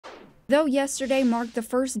Though yesterday marked the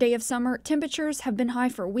first day of summer, temperatures have been high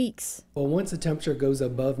for weeks. Well, once the temperature goes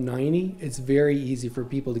above 90, it's very easy for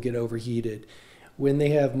people to get overheated. When they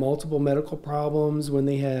have multiple medical problems, when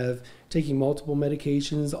they have taking multiple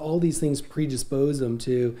medications, all these things predispose them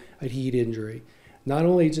to a heat injury. Not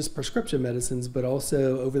only just prescription medicines, but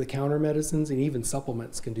also over-the-counter medicines and even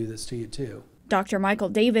supplements can do this to you too. Dr. Michael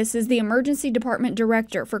Davis is the emergency department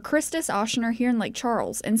director for Christus Ochsner here in Lake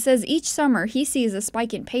Charles and says each summer he sees a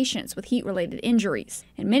spike in patients with heat-related injuries.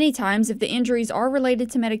 And many times, if the injuries are related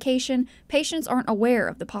to medication, patients aren't aware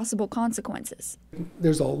of the possible consequences.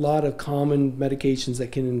 There's a lot of common medications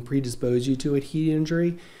that can predispose you to a heat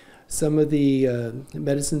injury. Some of the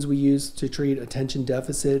medicines we use to treat attention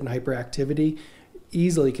deficit and hyperactivity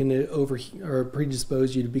easily can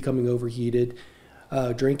predispose you to becoming overheated.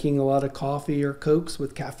 Drinking a lot of coffee or Cokes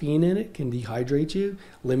with caffeine in it can dehydrate you,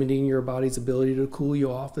 limiting your body's ability to cool you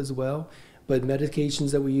off as well. But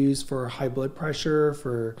medications that we use for high blood pressure,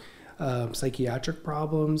 for psychiatric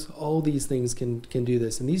problems, all these things can do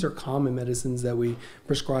this. And these are common medicines that we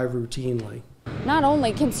prescribe routinely. Not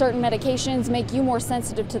only can certain medications make you more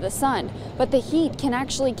sensitive to the sun, but the heat can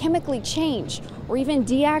actually chemically change or even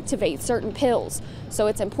deactivate certain pills. So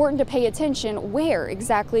it's important to pay attention where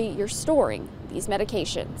exactly you're storing these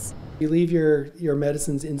medications. You leave your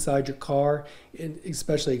medicines inside your car, and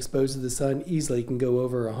especially exposed to the sun, easily can go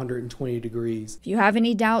over 120 degrees. If you have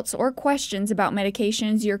any doubts or questions about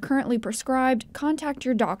medications you're currently prescribed, contact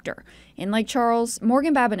your doctor. In Lake Charles,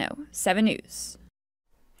 Morgan Babineau, 7 News.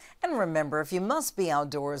 And remember, if you must be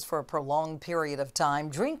outdoors for a prolonged period of time,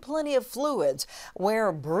 drink plenty of fluids,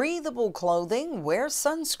 wear breathable clothing, wear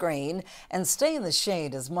sunscreen, and stay in the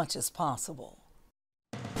shade as much as possible.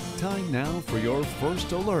 Time now for your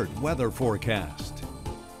first alert weather forecast.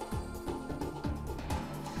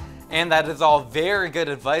 And that is all very good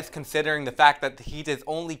advice considering the fact that the heat is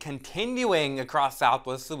only continuing across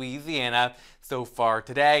southwest Louisiana so far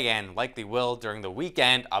today and likely will during the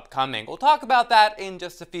weekend upcoming. We'll talk about that in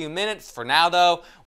just a few minutes. For now though,